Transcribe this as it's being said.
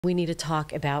We need to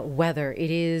talk about weather. It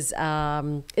is,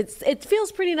 it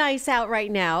feels pretty nice out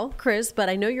right now, Chris, but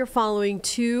I know you're following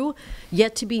two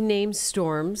yet to be named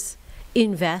storms.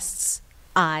 Invests,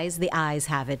 eyes. The eyes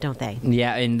have it, don't they?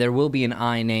 Yeah, and there will be an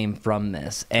I name from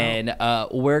this. And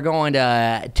we're going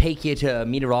to take you to a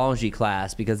meteorology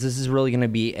class because this is really going to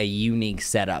be a unique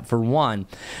setup. For one,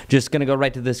 just going to go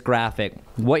right to this graphic.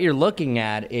 What you're looking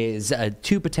at is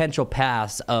two potential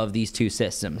paths of these two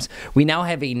systems. We now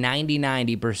have a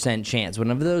 90% chance.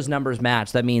 Whenever those numbers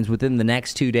match, that means within the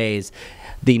next 2 days,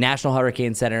 the National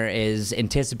Hurricane Center is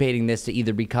anticipating this to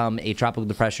either become a tropical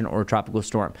depression or a tropical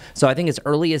storm. So I think as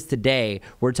early as today,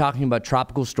 we're talking about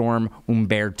Tropical Storm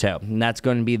Humberto, and that's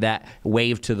going to be that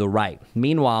wave to the right.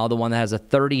 Meanwhile, the one that has a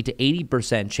 30 to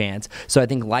 80% chance, so I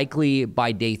think likely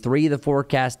by day 3 of the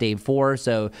forecast, day 4,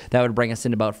 so that would bring us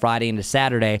into about Friday into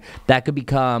Saturday, that could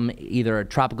become either a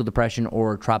tropical depression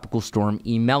or a Tropical Storm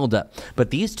Imelda. But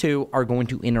these two are going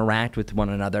to interact with one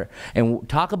another, and we'll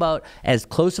talk about as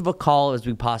close of a call as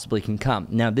we possibly can come.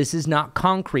 Now, this is not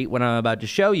concrete what I'm about to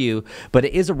show you, but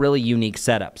it is a really unique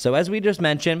setup. So as we just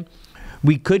mentioned,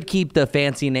 we could keep the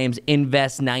fancy names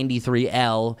Invest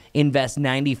 93L, Invest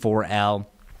 94L,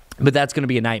 but that's going to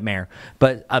be a nightmare.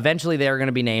 But eventually they are going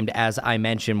to be named, as I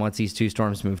mentioned, once these two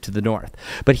storms move to the north.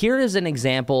 But here is an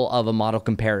example of a model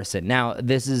comparison. Now,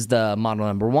 this is the model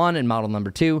number 1 and model number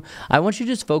 2. I want you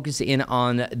to just focus in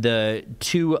on the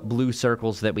two blue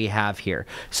circles that we have here.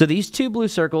 So these two blue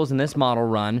circles in this model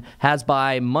run has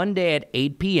by Monday at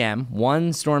 8 p.m.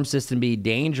 one storm system be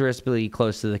dangerously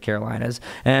close to the Carolinas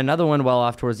and another one well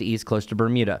off towards the east close to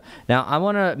Bermuda. Now, I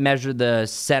want to measure the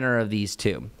center of these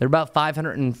two. They're about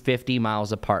 550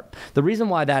 miles apart. The reason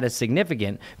why that is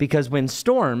significant, because when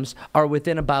storms are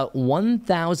within about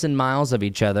 1,000 miles of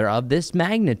each other of this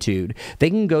magnitude, they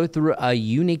can go through a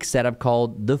unique setup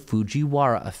called the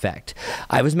Fujiwara effect.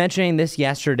 I was mentioning this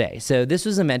yesterday. So this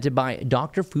was invented by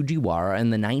Dr. Fujiwara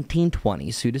in the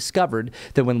 1920s, who discovered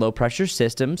that when low pressure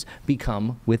systems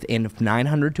become within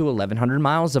 900 to 1,100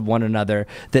 miles of one another,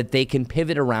 that they can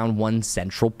pivot around one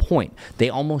central point. They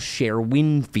almost share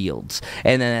wind fields.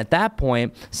 And then at that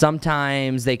point,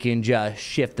 sometimes they can just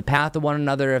shift the path of one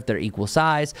another if they're equal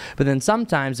size, but then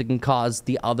sometimes it can cause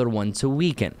the other one to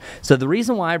weaken. So the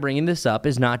reason why I'm bringing this up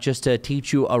is not just to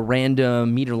teach you a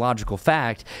random meteorological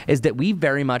fact, is that we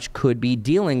very much could be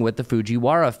dealing with the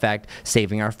Fujiwara effect,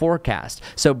 saving our forecast.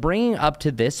 So bringing up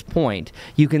to this point,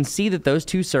 you can see that those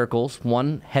two circles,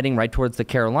 one heading right towards the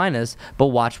Carolinas, but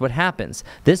watch what happens.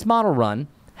 This model run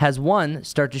has one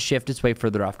start to shift its way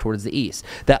further off towards the east.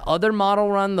 That other model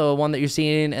run, the one that you're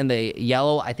seeing in the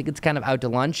yellow, I think it's kind of out to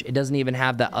lunch. It doesn't even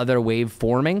have that other wave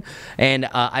forming, and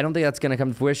I don't think that's going to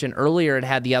come to fruition. Earlier, it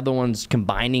had the other ones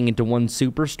combining into one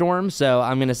superstorm, so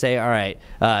I'm going to say, all right,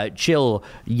 chill,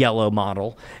 yellow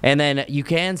model. And then you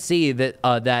can see that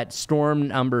that storm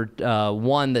number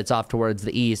 1 that's off towards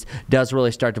the east does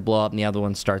really start to blow up, and the other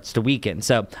one starts to weaken.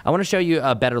 So I want to show you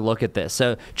a better look at this.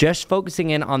 So just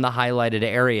focusing in on the highlighted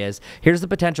area, here's the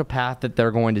potential path that they're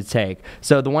going to take.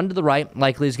 So the one to the right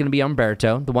likely is going to be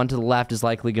Humberto. The one to the left is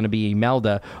likely going to be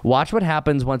Imelda. Watch what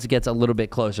happens once it gets a little bit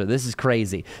closer. This is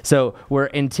crazy. So we're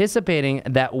anticipating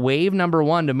that wave number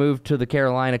 1 to move to the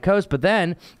Carolina coast, but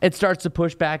then it starts to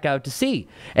push back out to sea.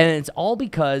 And it's all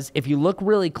because if you look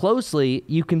really closely,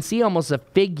 you can see almost a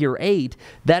figure 8.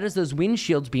 That is those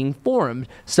windshields being formed.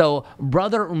 So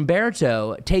brother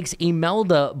Humberto takes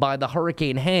Imelda by the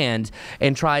hurricane hand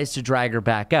and tries to drag her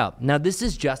back out. Now, this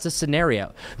is just a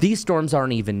scenario. These storms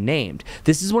aren't even named.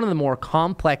 This is one of the more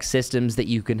complex systems that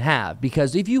you can have,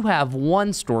 because if you have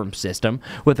one storm system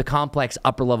with a complex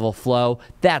upper level flow,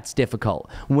 that's difficult.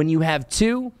 When you have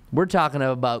two, we're talking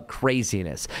about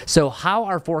craziness. So how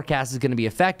our forecast is going to be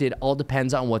affected all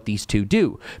depends on what these two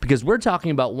do, because we're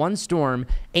talking about one storm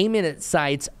aiming at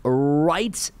sites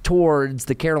right towards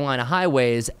the Carolina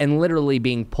highways and literally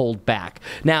being pulled back.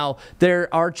 Now, there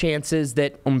are chances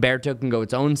that Humberto can go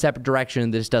its own separate direction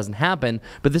and this doesn't happen,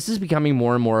 but this is becoming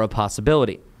more and more a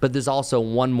possibility. But there's also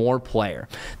one more player.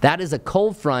 That is a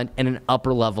cold front and an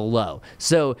upper level low.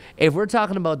 So if we're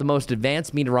talking about the most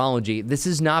advanced meteorology, this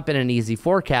has not been an easy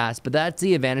forecast, but that's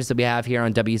the advantage that we have here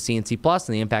on WCNC Plus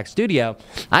in the Impact Studio.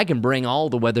 I can bring all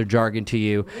the weather jargon to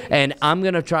you, and I'm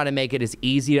going to try to make it as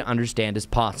easy to understand as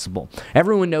possible.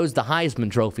 Everyone knows the Heisman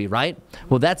Trophy, right?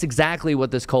 Well, that's exactly what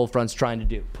this cold front's trying to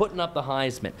do, putting up the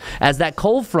Heisman. As that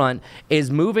cold front is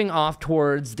moving off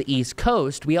towards the east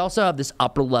coast, we also have this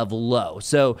upper level low.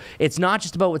 So So it's not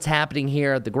just about what's happening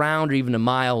here at the ground or even a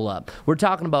mile up. We're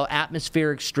talking about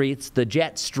atmospheric streets, the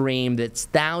jet stream that's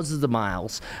thousands of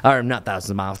miles, or not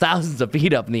thousands of miles, thousands of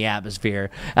feet up in the atmosphere,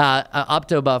 up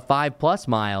to about 5+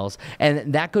 miles,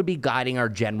 and that could be guiding our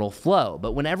general flow.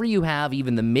 But whenever you have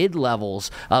even the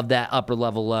mid-levels of that upper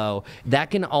level low,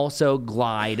 that can also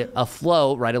glide a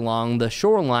flow right along the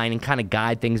shoreline and kind of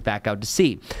guide things back out to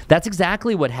sea. That's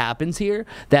exactly what happens here.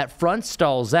 That front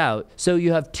stalls out, so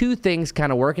you have two things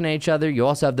kind of working at each other. You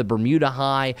also have the Bermuda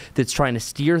high that's trying to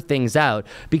steer things out,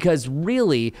 because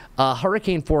really a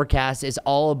hurricane forecast is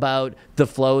all about the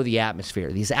flow of the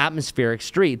atmosphere, these atmospheric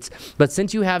streets. But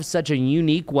since you have such a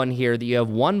unique one here, that you have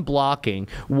one blocking,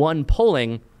 one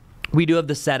pulling, we do have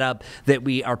the setup that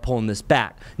we are pulling this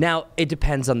back. Now, it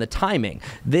depends on the timing.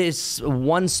 This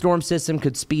one storm system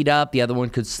could speed up, the other one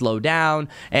could slow down,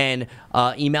 and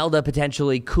Imelda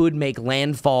potentially could make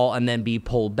landfall and then be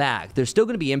pulled back. There's still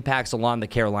going to be impacts along the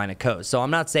Carolina coast. So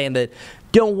I'm not saying that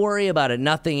don't worry about it,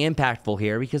 nothing impactful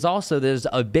here, because also there's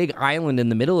a big island in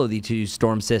the middle of the two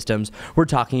storm systems. We're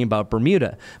talking about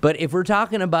Bermuda. But if we're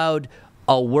talking about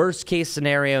a worst case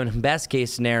scenario and best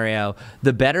case scenario,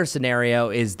 the better scenario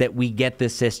is that we get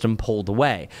this system pulled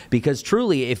away. Because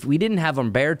truly, if we didn't have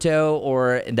Humberto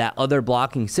or that other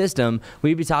blocking system,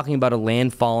 we'd be talking about a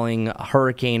landfalling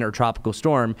hurricane or tropical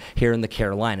storm here in the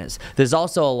Carolinas. There's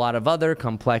also a lot of other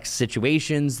complex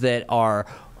situations that are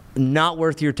not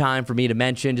worth your time for me to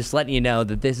mention. Just letting you know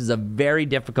that this is a very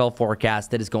difficult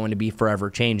forecast that is going to be forever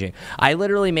changing. I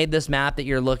literally made this map that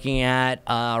you're looking at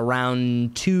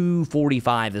around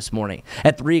 2:45 this morning.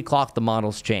 At 3 o'clock, the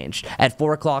models changed. At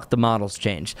 4 o'clock, the models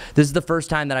changed. This is the first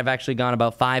time that I've actually gone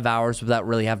about 5 hours without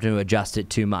really having to adjust it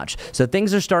too much. So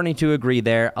things are starting to agree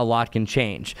there. A lot can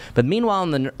change. But meanwhile,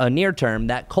 in the near term,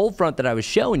 that cold front that I was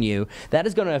showing you, that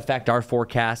is going to affect our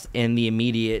forecast in the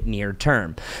immediate near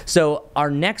term. So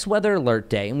our next weather alert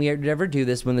day, and we never do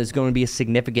this when there's going to be a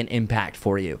significant impact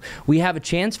for you, we have a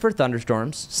chance for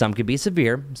thunderstorms. Some could be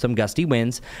severe, some gusty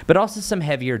winds, but also some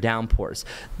heavier downpours.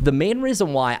 The main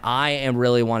reason why I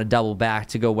really want to double back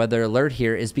to go weather alert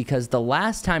here is because the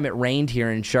last time it rained here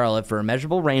in Charlotte for a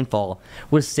measurable rainfall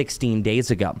was 16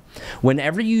 days ago.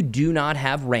 Whenever you do not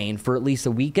have rain for at least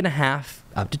a week and a half,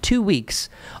 up to 2 weeks,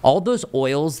 all those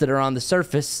oils that are on the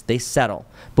surface, they settle.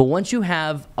 But once you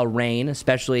have a rain,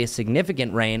 especially a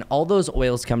significant rain, all those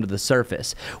oils come to the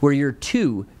surface, where you're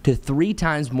 2 to 3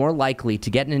 times more likely to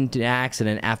get into an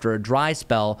accident after a dry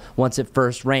spell once it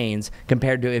first rains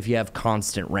compared to if you have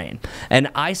constant rain. And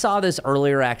I saw this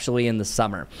earlier actually in the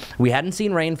summer. We hadn't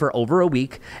seen rain for over a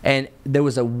week, and there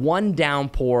was a one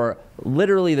downpour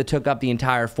literally that took up the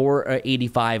entire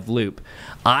 485 loop.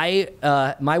 My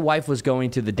wife was going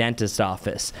to the dentist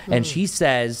office, and she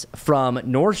says from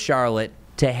North Charlotte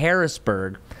to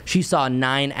Harrisburg, she saw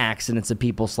 9 accidents of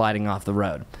people sliding off the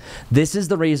road. This is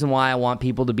the reason why I want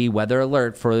people to be weather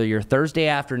alert for your Thursday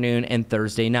afternoon and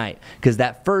Thursday night, because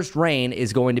that first rain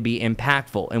is going to be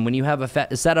impactful. And when you have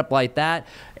a setup like that,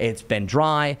 it's been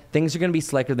dry, things are going to be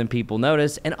slicker than people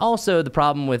notice. And also the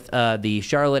problem with the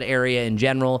Charlotte area in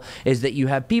general is that you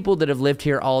have people that have lived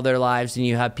here all their lives, and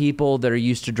you have people that are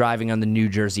used to driving on the New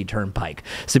Jersey Turnpike.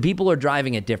 So people are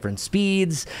driving at different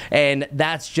speeds, and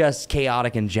that's just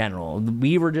chaotic in general.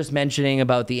 We were just mentioning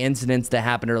about the incidents that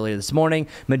happened earlier this morning.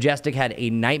 Majestic had a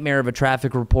nightmare of a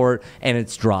traffic report, and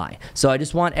it's dry. So I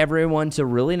just want everyone to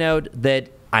really note that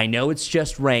I know it's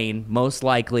just rain, most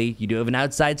likely. You do have an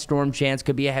outside storm chance,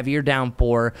 could be a heavier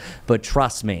downpour, but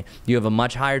trust me, you have a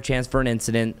much higher chance for an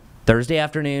incident Thursday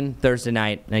afternoon, Thursday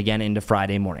night, and again into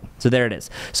Friday morning. So there it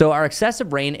is. So our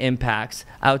excessive rain impacts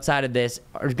outside of this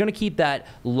are going to keep that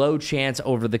low chance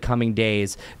over the coming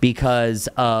days because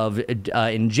of,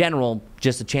 in general,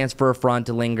 just a chance for a front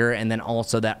to linger, and then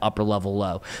also that upper level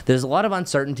low. There's a lot of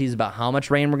uncertainties about how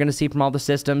much rain we're going to see from all the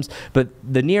systems, but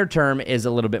the near term is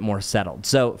a little bit more settled.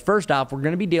 So first off, we're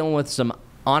going to be dealing with some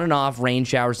on and off rain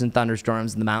showers and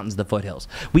thunderstorms in the mountains, the foothills.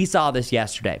 We saw this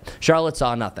yesterday. Charlotte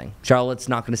saw nothing. Charlotte's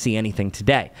not going to see anything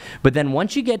today. But then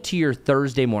once you get to your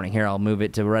Thursday morning, here I'll move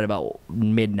it to right about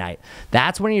midnight,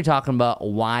 that's when you're talking about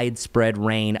widespread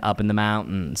rain up in the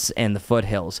mountains and the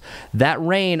foothills. That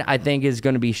rain, I think, is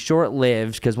going to be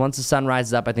short-lived, because once the sun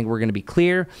rises up, I think we're going to be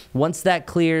clear. Once that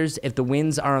clears, if the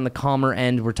winds are on the calmer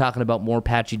end, we're talking about more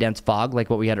patchy, dense fog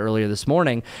like what we had earlier this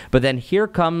morning. But then here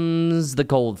comes the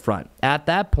cold front. At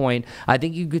that point, I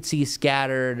think you could see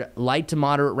scattered light to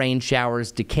moderate rain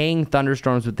showers, decaying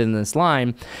thunderstorms within this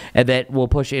line, and that will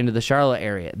push into the Charlotte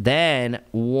area. Then,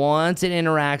 once it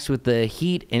interacts with the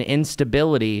heat and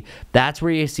instability, that's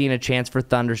where you're seeing a chance for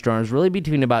thunderstorms, really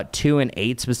between about 2 and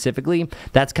 8 specifically.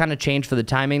 That's kind of changed for the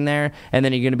timing there. And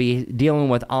then you're going to be dealing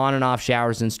with on and off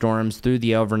showers and storms through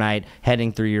the overnight,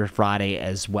 heading through your Friday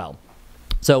as well.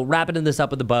 So wrapping this up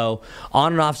with a bow,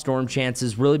 on and off storm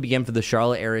chances really begin for the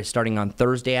Charlotte area starting on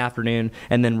Thursday afternoon,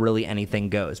 and then really anything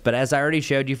goes. But as I already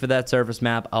showed you for that surface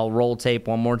map, I'll roll tape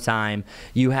one more time.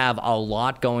 You have a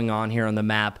lot going on here on the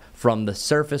map, from the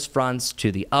surface fronts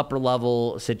to the upper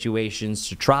level situations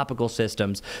to tropical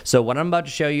systems. So what I'm about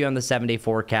to show you on the 7-day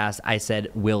forecast, I said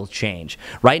will change.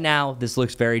 Right now, this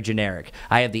looks very generic.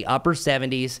 I have the upper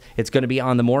 70s. It's going to be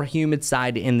on the more humid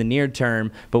side in the near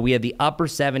term, but we have the upper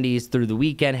 70s through the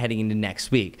weekend heading into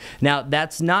next week. Now,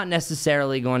 that's not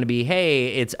necessarily going to be, hey,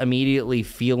 it's immediately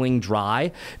feeling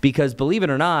dry, because believe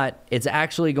it or not, it's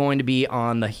actually going to be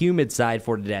on the humid side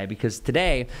for today, because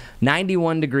today,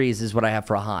 91 degrees is what I have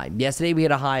for a high. Yesterday, we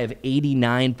had a high of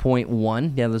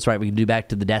 89.1. Yeah, that's right. We can do back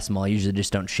to the decimal. I usually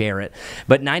just don't share it.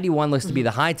 But 91 looks to be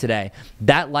the high today.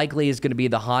 That likely is going to be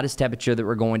the hottest temperature that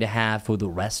we're going to have for the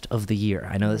rest of the year.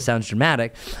 I know that sounds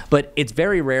dramatic, but it's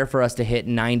very rare for us to hit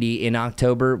 90 in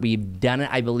October. We've done it,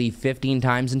 I believe, 15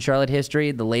 times in Charlotte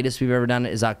history. The latest we've ever done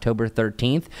it is October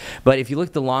 13th. But if you look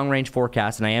at the long-range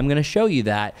forecast, and I am going to show you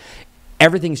that,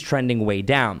 everything's trending way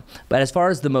down. But as far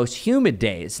as the most humid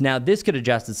days, now this could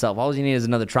adjust itself. All you need is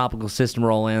another tropical system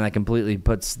roll in that completely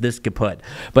puts this kaput.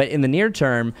 But in the near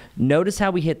term, notice how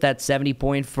we hit that 70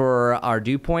 point for our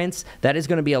dew points. That is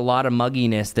going to be a lot of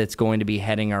mugginess that's going to be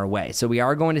heading our way. So we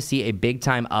are going to see a big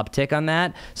time uptick on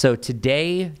that. So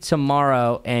today,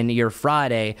 tomorrow, and your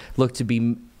Friday look to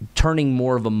be turning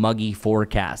more of a muggy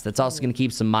forecast. That's also going to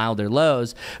keep some milder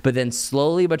lows, but then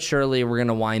slowly but surely we're going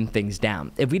to wind things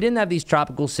down. If we didn't have these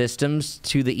tropical systems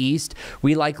to the east,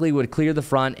 we likely would clear the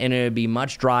front and it would be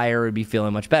much drier, it would be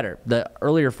feeling much better. The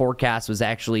earlier forecast was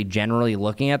actually generally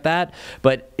looking at that,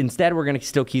 but instead we're going to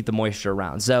still keep the moisture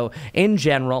around. So in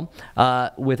general,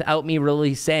 without me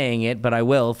really saying it, but I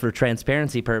will for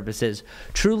transparency purposes,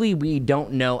 truly we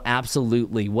don't know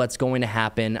absolutely what's going to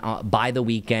happen by the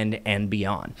weekend and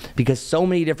beyond, because so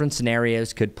many different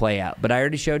scenarios could play out. But I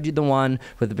already showed you the one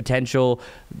with the potential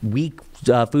weak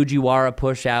Fujiwara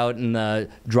push out and the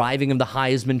driving of the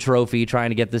Heisman Trophy trying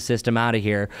to get the system out of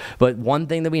here. But one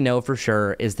thing that we know for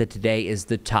sure is that today is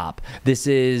the top. This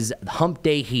is hump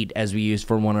day heat, as we use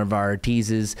for one of our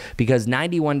teases, because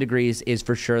 91 degrees is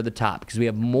for sure the top, because we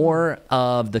have more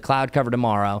of the cloud cover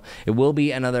tomorrow. It will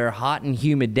be another hot and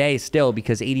humid day still,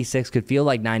 because 86 could feel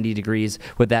like 90 degrees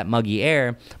with that muggy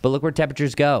air. But look where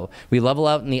temperatures go. We level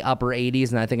out in the upper 80s,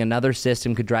 and I think another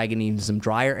system could drag in even some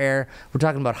drier air. We're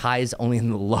talking about highs only in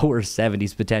the lower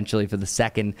 70s potentially for the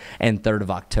 2nd and 3rd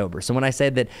of October. So when I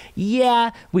said that,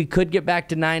 yeah, we could get back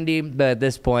to 90, but at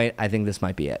this point, I think this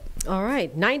might be it. All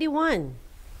right, 91.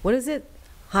 What is it?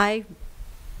 High,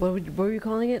 what were you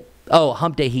calling it? Oh,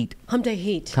 hump day heat. Hump day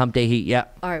heat. Hump day heat, yeah.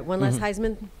 All right, one last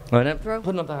Heisman throw.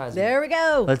 Putting up the Heisman. There we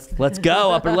go. Let's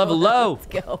go, upper level low. Let's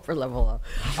go, upper level low.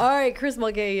 All right, Chris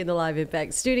Mulcahy in the Live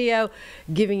Impact studio,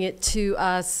 giving it to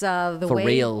us the For way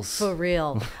reals. for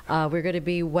real. We're going to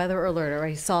be weather alert.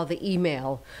 I saw the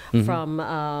email from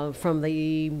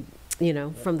the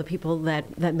from the people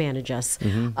that manage us.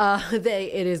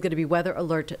 It is going to be weather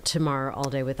alert tomorrow all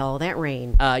day with all that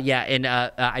rain.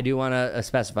 I do want to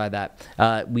specify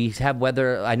that. We have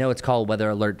weather, I know it's called weather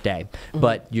alert day,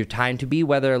 but your time to be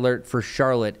weather alert for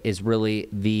Charlotte is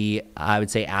really I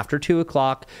would say after 2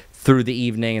 o'clock through the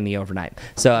evening and the overnight.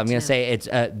 So I'm going to say it's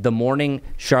the morning.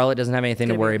 Charlotte doesn't have anything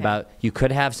to worry about. You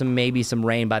could have maybe some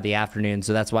rain by the afternoon,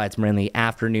 so that's why it's mainly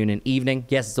afternoon and evening.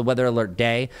 Yes, it's a weather alert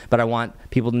day, but I want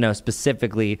people to know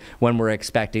specifically when we're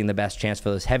expecting the best chance for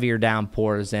those heavier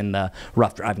downpours and the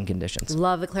rough driving conditions.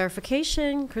 Love the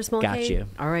clarification, Chris Mulcahy. Got you.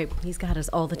 All right, he's got us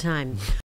all the time.